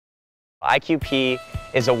IQP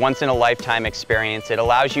is a once-in-a-lifetime experience. It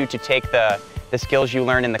allows you to take the skills you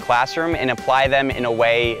learn in the classroom and apply them in a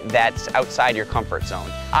way that's outside your comfort zone.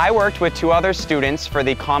 I worked with two other students for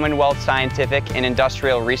the Commonwealth Scientific and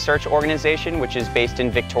Industrial Research Organization, which is based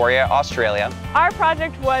in Victoria, Australia. Our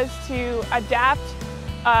project was to adapt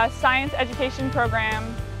a science education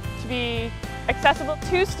program to be accessible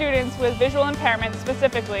to students with visual impairments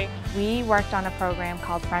specifically. We worked on a program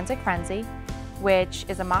called Forensic Frenzy, which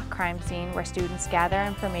is a mock crime scene where students gather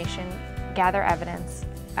information, gather evidence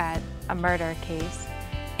at a murder case,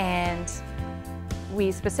 and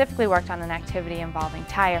we specifically worked on an activity involving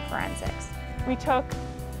tire forensics. We took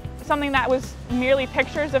something that was merely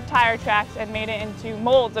pictures of tire tracks and made it into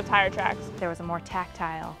molds of tire tracks. There was a more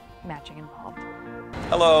tactile matching involved.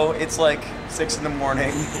 Hello, it's like 6 in the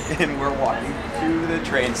morning and we're walking to the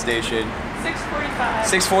train station. 6:45.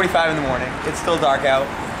 6:45 in the morning. It's still dark out.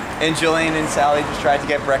 And Jillian and Sally just tried to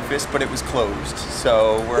get breakfast, but it was closed.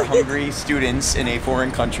 So we're hungry students in a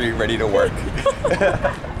foreign country ready to work.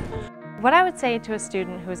 What I would say to a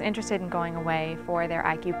student who's interested in going away for their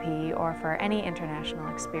IQP or for any international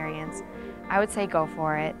experience, I would say go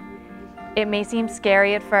for it. It may seem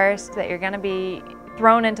scary at first that you're going to be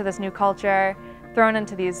thrown into this new culture, thrown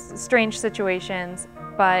into these strange situations,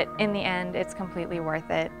 but in the end, it's completely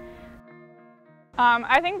worth it.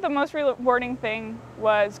 I think the most rewarding thing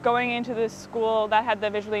was going into this school that had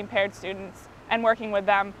the visually impaired students and working with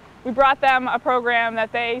them. We brought them a program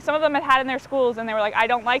that some of them had in their schools, and they were like, I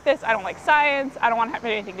don't like this, I don't like science, I don't want to have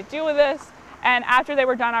anything to do with this. And after they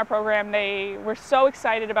were done our program, they were so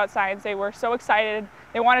excited about science, they were so excited,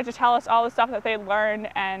 they wanted to tell us all the stuff that they'd learned,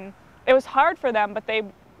 and it was hard for them, but they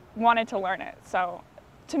wanted to learn it. So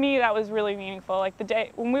to me, that was really meaningful. Like the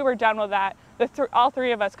day when we were done with that, all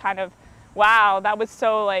three of us kind of, wow, that was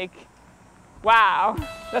so like, wow.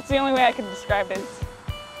 That's the only way I can describe it.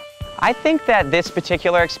 I think that this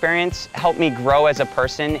particular experience helped me grow as a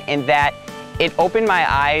person in that it opened my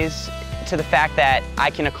eyes to the fact that I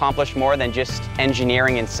can accomplish more than just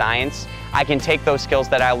engineering and science. I can take those skills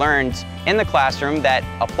that I learned in the classroom that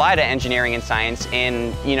apply to engineering and science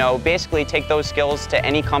and, basically take those skills to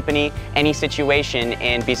any company, any situation,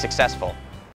 and be successful.